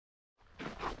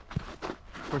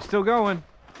we're still going.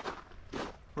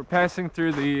 We're passing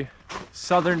through the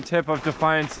southern tip of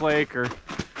Defiance Lake, or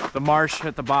the marsh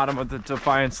at the bottom of the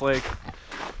Defiance Lake.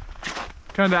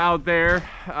 Kind of out there.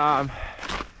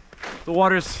 The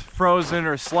water's frozen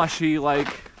or slushy like,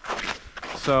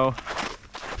 so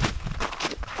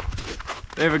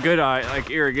they have a good like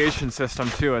irrigation system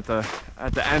too at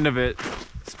the end of it,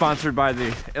 sponsored by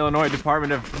the Illinois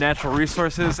Department of Natural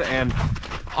Resources and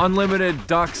Unlimited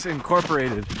Ducks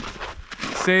Incorporated.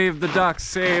 Save the ducks,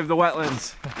 save the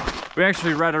wetlands. We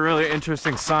actually read a really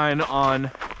interesting sign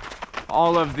on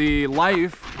all of the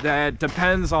life that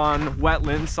depends on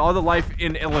wetlands, all the life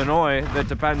in Illinois that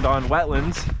depend on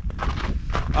wetlands,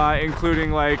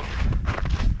 including like,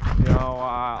 you know,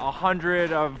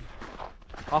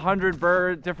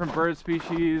 100 different bird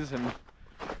species and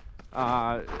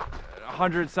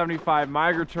 175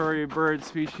 migratory bird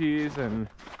species and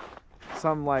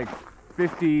some like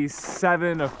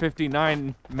 57 of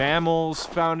 59 mammals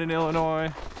found in Illinois,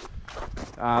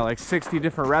 like 60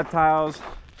 different reptiles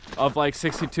of like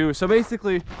 62. So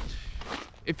basically,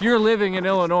 if you're living in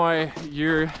Illinois,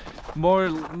 you're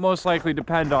most likely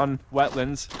depend on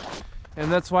wetlands, and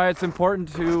that's why it's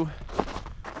important to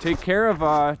take care of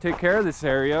this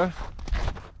area,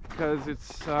 because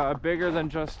it's bigger than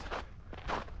just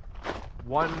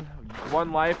one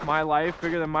life, my life,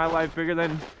 bigger than my life, bigger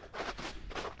than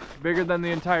the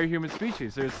entire human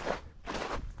species. There's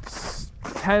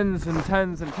tens and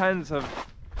tens and tens of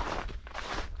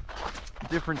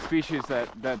different species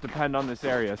that depend on this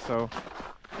area. So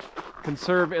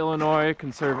conserve Illinois,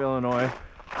 conserve Illinois.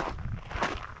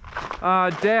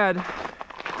 Dad,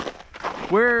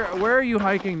 where are you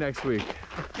hiking next week?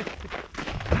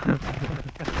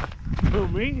 Who,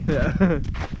 me? Yeah.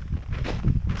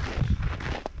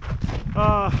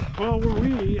 Well,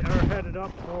 we are headed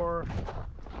up for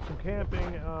some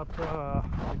camping up the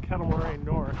Moraine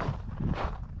north,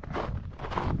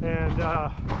 and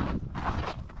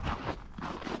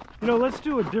you know, let's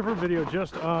do a different video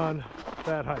just on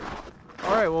that hike.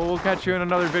 All right, well, we'll catch you in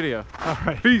another video. All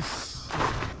right, peace.